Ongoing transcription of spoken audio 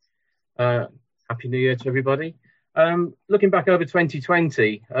Uh, Happy New Year to everybody. Looking back over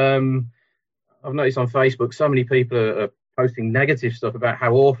 2020, I've noticed on Facebook so many people are posting negative stuff about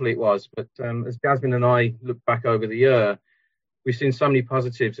how awful it was. But as Jasmine and I look back over the year, we've seen so many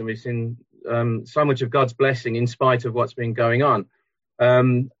positives and we've seen so much of God's blessing in spite of what's been going on.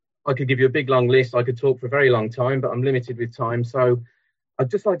 I could give you a big long list. I could talk for a very long time, but I'm limited with time. So I'd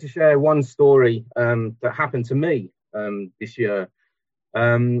just like to share one story that happened to me this year.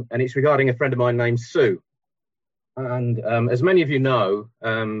 And it's regarding a friend of mine named Sue. And as many of you know,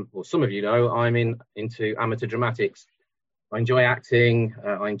 or some of you know, into amateur dramatics. I enjoy acting.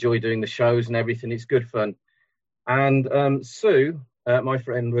 I enjoy doing the shows and everything. It's good fun. And Sue, my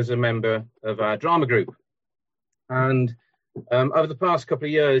friend, was a member of our drama group. And over the past couple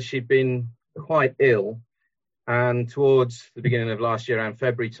of years, she'd been quite ill. And towards the beginning of last year, around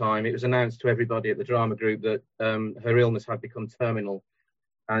February time, it was announced to everybody at the drama group that her illness had become terminal.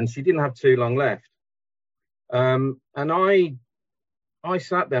 And she didn't have too long left. And I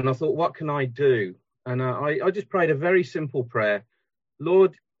sat there and I thought, what can I do? And I just prayed a very simple prayer.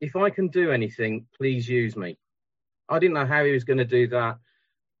 Lord, if I can do anything, please use me. I didn't know how he was going to do that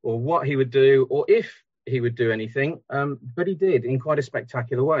or what he would do or if he would do anything, but he did in quite a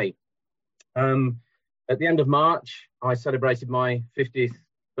spectacular way. At the end of March, I celebrated my 50th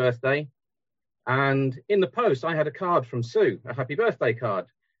birthday. And in the post, I had a card from Sue, a happy birthday card.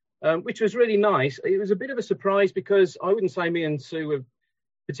 Which was really nice. It was a bit of a surprise because I wouldn't say me and Sue were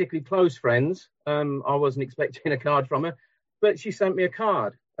particularly close friends. I wasn't expecting a card from her, but she sent me a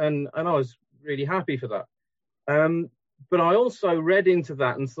card and I was really happy for that. But I also read into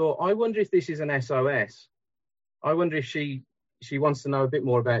that and thought, I wonder if this is an SOS. I wonder if she wants to know a bit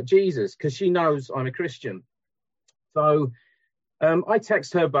more about Jesus because she knows I'm a Christian. So I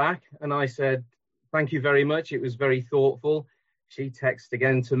texted her back and I said, thank you very much. It was very thoughtful. She texted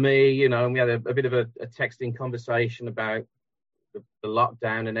again to me, and we had a bit of a texting conversation about the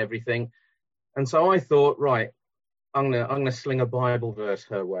lockdown and everything. And so I thought, right, I'm gonna sling a Bible verse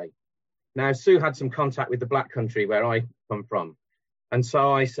her way. Now, Sue had some contact with the Black Country where I come from. And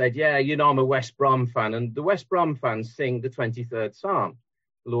so I said, yeah, I'm a West Brom fan. And the West Brom fans sing the 23rd Psalm.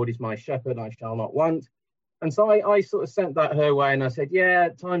 The Lord is my shepherd, I shall not want. And so I sort of sent that her way and I said, yeah,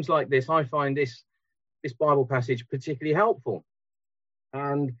 at times like this, I find this Bible passage particularly helpful.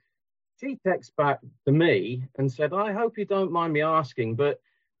 And she texted back to me and said, I hope you don't mind me asking, but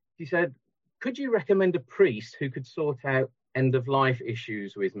she said, could you recommend a priest who could sort out end of life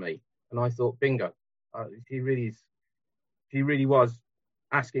issues with me? And I thought, bingo, she really was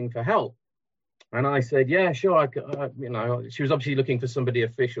asking for help. And I said, yeah, sure. She was obviously looking for somebody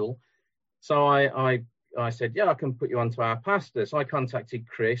official. So I said, yeah, I can put you onto our pastor. So I contacted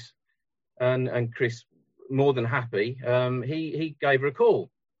Chris and Chris, more than happy, he gave her a call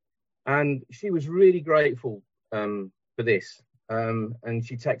and she was really grateful for this, and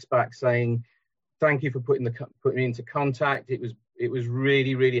she texted back saying thank you for putting me into contact. It was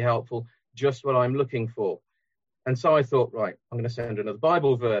really, really helpful, just what I'm looking for. And so I thought, right, I'm going to send her another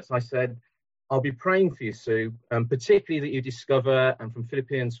Bible verse. I said, I'll be praying for you, Sue, particularly that you discover, and from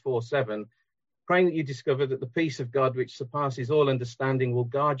Philippians 4:7, praying that you discover that the peace of God, which surpasses all understanding, will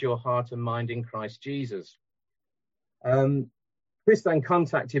guard your heart and mind in Christ Jesus. Chris then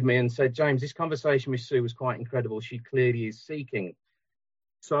contacted me and said, James, this conversation with Sue was quite incredible. She clearly is seeking.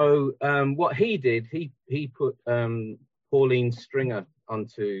 So what he did, he put Pauline Stringer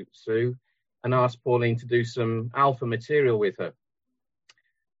onto Sue and asked Pauline to do some alpha material with her.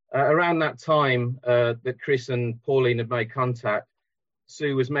 Around that time that Chris and Pauline had made contact,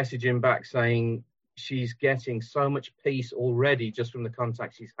 Sue was messaging back saying she's getting so much peace already just from the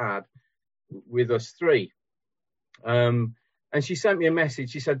contact she's had with us three. And she sent me a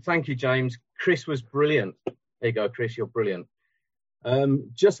message. She said, thank you, James. Chris was brilliant. There you go, Chris, you're brilliant.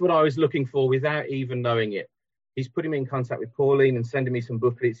 Just what I was looking for without even knowing it. He's putting me in contact with Pauline and sending me some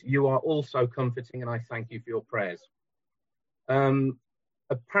booklets. You are also comforting, and I thank you for your prayers.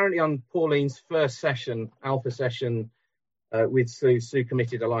 Apparently on Pauline's first session, alpha session, with Sue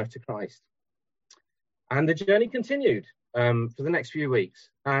committed her life to Christ. And the journey continued for the next few weeks.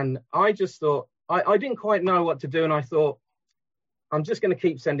 And I just thought, I didn't quite know what to do. And I thought, I'm just going to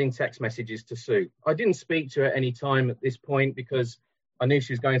keep sending text messages to Sue. I didn't speak to her at any time at this point because I knew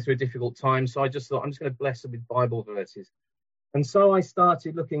she was going through a difficult time. So I just thought, I'm just going to bless her with Bible verses. And so I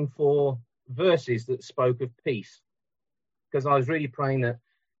started looking for verses that spoke of peace, because I was really praying that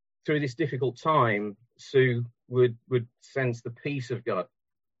through this difficult time, Sue would sense the peace of God.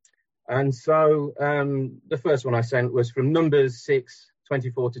 And so the first one I sent was from Numbers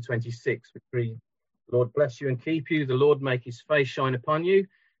 6:24 to 26, which reads, Lord bless you and keep you. The Lord make his face shine upon you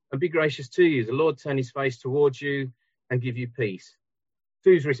and be gracious to you. The Lord turn his face towards you and give you peace.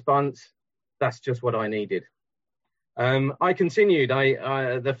 Sue's response, that's just what I needed. I continued.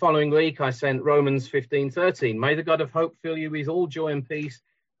 The following week, I sent Romans 15:13. May the God of hope fill you with all joy and peace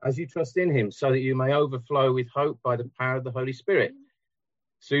as you trust in him, so that you may overflow with hope by the power of the Holy Spirit.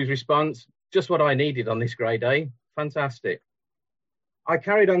 Sue's response, just what I needed on this grey day. Fantastic. I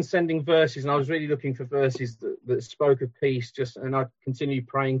carried on sending verses, and I was really looking for verses that spoke of peace. And I continued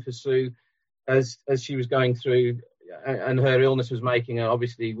praying for Sue as she was going through, and her illness was making her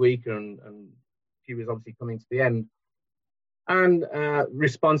obviously weaker, and she was obviously coming to the end. And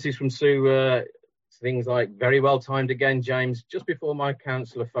responses from Sue, things like, very well timed again, James. Just before my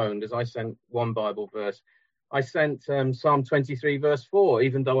counsellor phoned, as I sent one Bible verse, I sent Psalm 23, verse 4.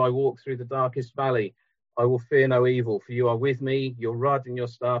 Even though I walk through the darkest valley, I will fear no evil, for you are with me. Your rod and your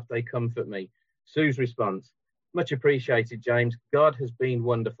staff, they comfort me. Sue's response, much appreciated, James. God has been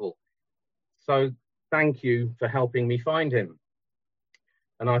wonderful. So thank you for helping me find him.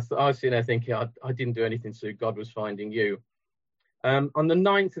 And I was sitting there thinking, I didn't do anything, Sue. God was finding you. On the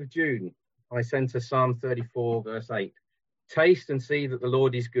 9th of June, I sent her Psalm 34, verse 8. Taste and see that the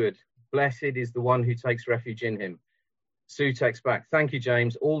Lord is good. Blessed is the one who takes refuge in him. Sue texts back, thank you,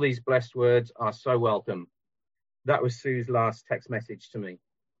 James. All these blessed words are so welcome. That was Sue's last text message to me.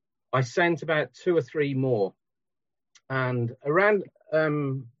 I sent about 2 or 3 more. And around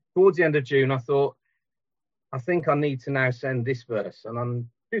towards the end of June, I thought, I think I need to now send this verse. And on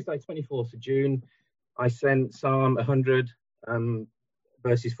Tuesday, 24th of June, I sent Psalm 100,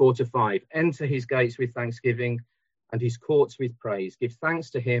 verses 4 to 5. Enter his gates with thanksgiving and his courts with praise. Give thanks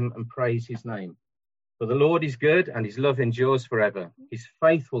to him and praise his name. For the Lord is good and his love endures forever. His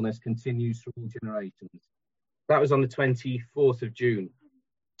faithfulness continues through all generations. That was on the 24th of June.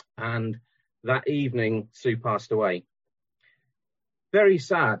 And that evening, Sue passed away. Very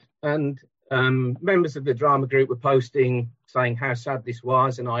sad. And members of the drama group were posting, saying how sad this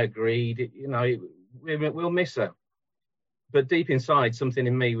was. And I agreed, we'll miss her. But deep inside, something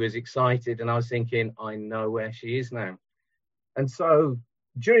in me was excited. And I was thinking, I know where she is now. And so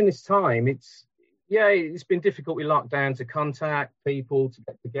during this time, it's been difficult with lockdown to contact people, to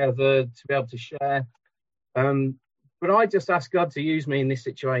get together, to be able to share. But I just asked God to use me in this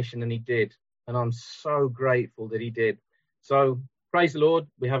situation, and he did. And I'm so grateful that he did. So praise the Lord,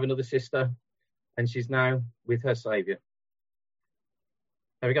 we have another sister, and she's now with her Saviour.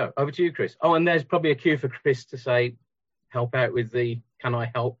 There we go. Over to you, Chris. Oh, and there's probably a cue for Chris to say, help out with the Can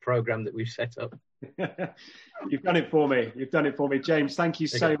I Help programme that we've set up. You've done it for me. James, thank you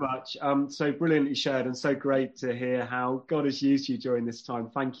so much. So brilliantly shared, and so great to hear how God has used you during this time.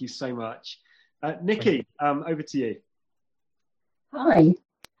 Thank you so much. Nikki, over to you. Hi.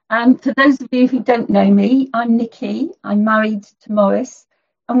 For those of you who don't know me, I'm Nikki. I'm married to Morris,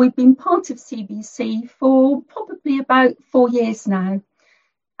 and we've been part of CBC for probably about 4 years now.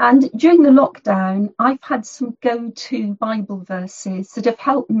 And during the lockdown, I've had some go-to Bible verses that have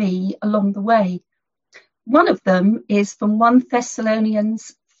helped me along the way. One of them is from 1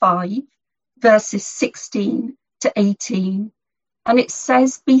 Thessalonians 5, verses 16 to 18. And it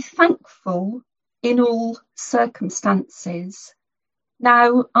says, be thankful in all circumstances.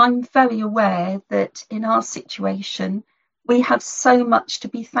 Now, I'm very aware that in our situation, we have so much to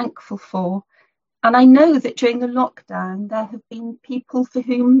be thankful for. And I know that during the lockdown, there have been people for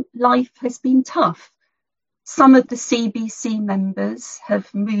whom life has been tough. Some of the CBC members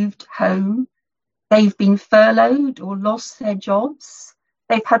have moved home. They've been furloughed or lost their jobs.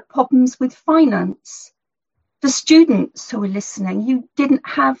 They've had problems with finance. For students who are listening, you didn't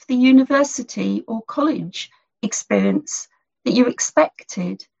have the university or college experience that you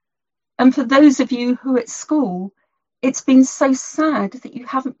expected. And for those of you who are at school, it's been so sad that you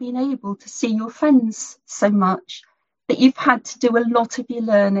haven't been able to see your friends so much, that you've had to do a lot of your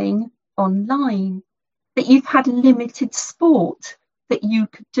learning online, that you've had limited sport that you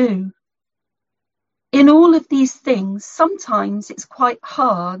could do. In all of these things, sometimes it's quite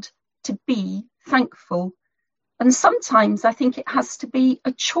hard to be thankful. And sometimes I think it has to be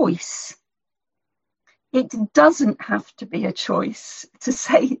a choice. It doesn't have to be a choice to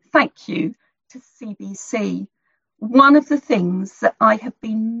say thank you to CBC. One of the things that I have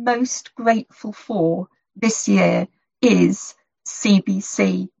been most grateful for this year is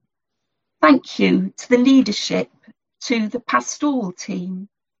CBC. Thank you to the leadership, to the pastoral team,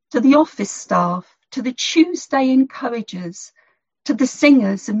 to the office staff, to the Tuesday encouragers, to the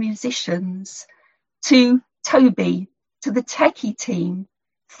singers and musicians, to Toby, to the techie team.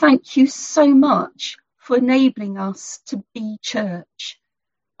 Thank you so much for enabling us to be church.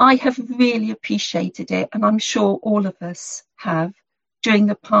 I have really appreciated it, and I'm sure all of us have. during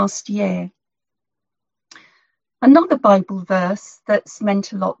the past year. Another Bible verse that's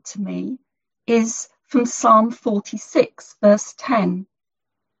meant a lot to me is from Psalm 46, verse 10.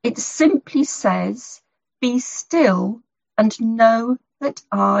 It simply says, "Be still and know that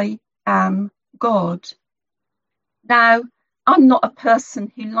I am God." Now, I'm not a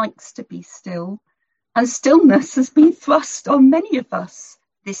person who likes to be still, and stillness has been thrust on many of us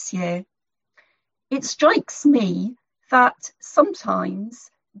this year. It strikes me that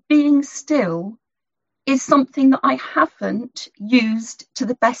sometimes being still is something that I haven't used to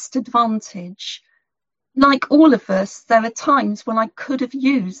the best advantage. Like all of us, there are times when I could have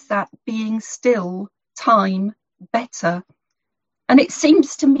used that being still time better. And it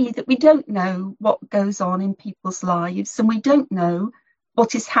seems to me that we don't know what goes on in people's lives, and we don't know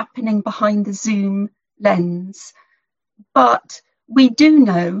what is happening behind the Zoom lens. But we do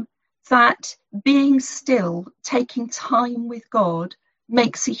know that being still, taking time with God,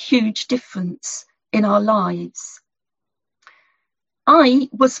 makes a huge difference in our lives. I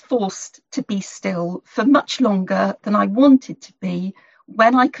was forced to be still for much longer than I wanted to be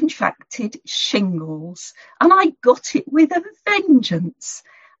when I contracted shingles, and I got it with a vengeance.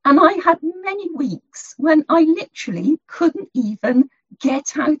 And I had many weeks when I literally couldn't even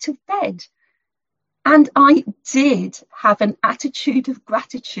get out of bed. And I did have an attitude of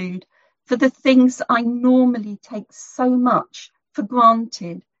gratitude for the things I normally take so much for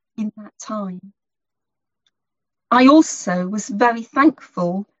granted in that time. I also was very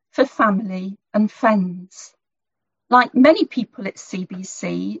thankful for family and friends. Like many people at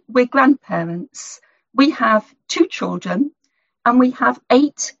CBC, we're grandparents. We have 2 children and we have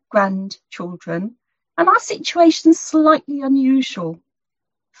 8 grandchildren, and our situation's slightly unusual.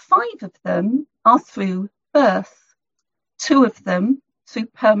 5 of them are through birth, 2 of them through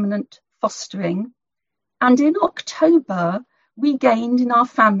permanent fostering, and in October we gained in our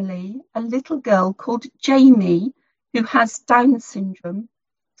family a little girl called Jamie who has Down syndrome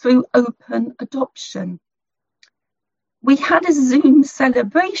through open adoption. We had a Zoom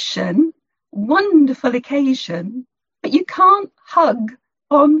celebration, wonderful occasion, but you can't hug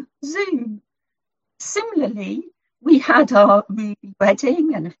on Zoom. Similarly, we had our Ruby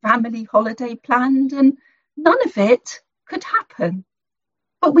wedding and a family holiday planned, and none of it could happen.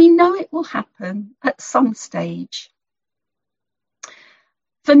 But we know it will happen at some stage.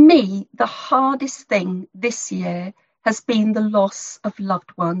 For me, the hardest thing this year has been the loss of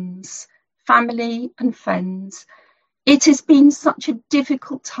loved ones, family and friends. It has been such a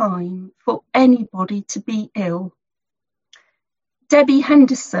difficult time for anybody to be ill. Debbie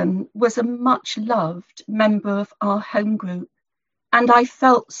Henderson was a much loved member of our home group, and I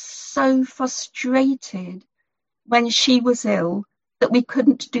felt so frustrated when she was ill that we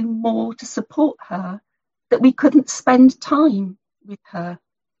couldn't do more to support her, that we couldn't spend time with her.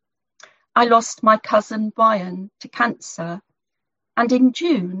 I lost my cousin Brian to cancer, and in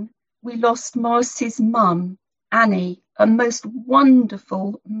June we lost Morris's mum, Annie, a most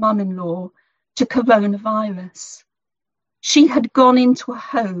wonderful mum-in-law, to coronavirus. She had gone into a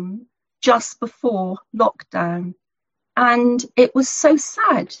home just before lockdown, and it was so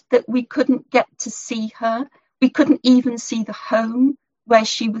sad that we couldn't get to see her. We couldn't even see the home where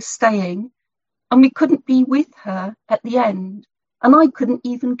she was staying, and we couldn't be with her at the end. And I couldn't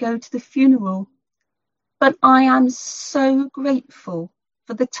even go to the funeral. But I am so grateful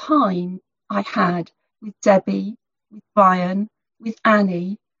for the time I had with Debbie, with Brian, with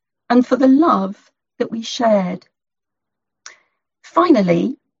Annie, and for the love that we shared.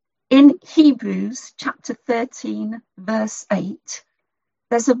 Finally, in Hebrews chapter 13, verse 8,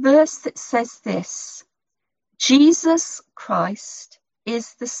 there's a verse that says this: Jesus Christ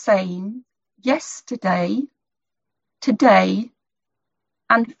is the same yesterday, today,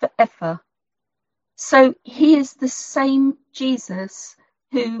 and forever. So he is the same Jesus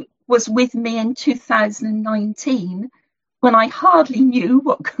who was with me in 2019 when I hardly knew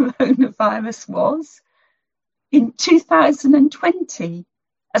what coronavirus was. In 2020,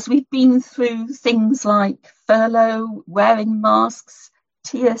 as we've been through things like furlough, wearing masks,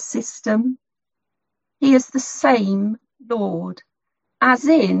 tier system, he is the same Lord, as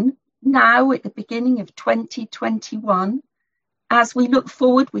in now at the beginning of 2021, as we look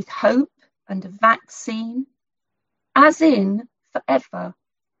forward with hope and a vaccine, as in forever.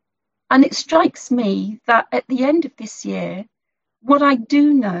 And it strikes me that at the end of this year, what I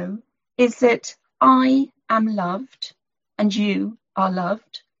do know is that I am loved and you are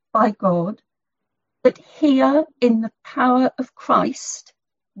loved by God, that here in the power of Christ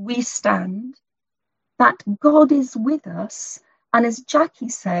we stand, that God is with us, and as Jackie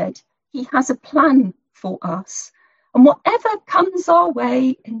said, he has a plan for us. And whatever comes our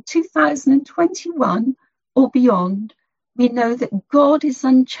way in 2021 or beyond, we know that God is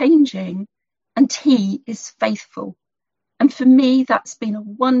unchanging and he is faithful. And for me, that's been a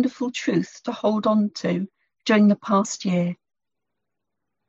wonderful truth to hold on to during the past year.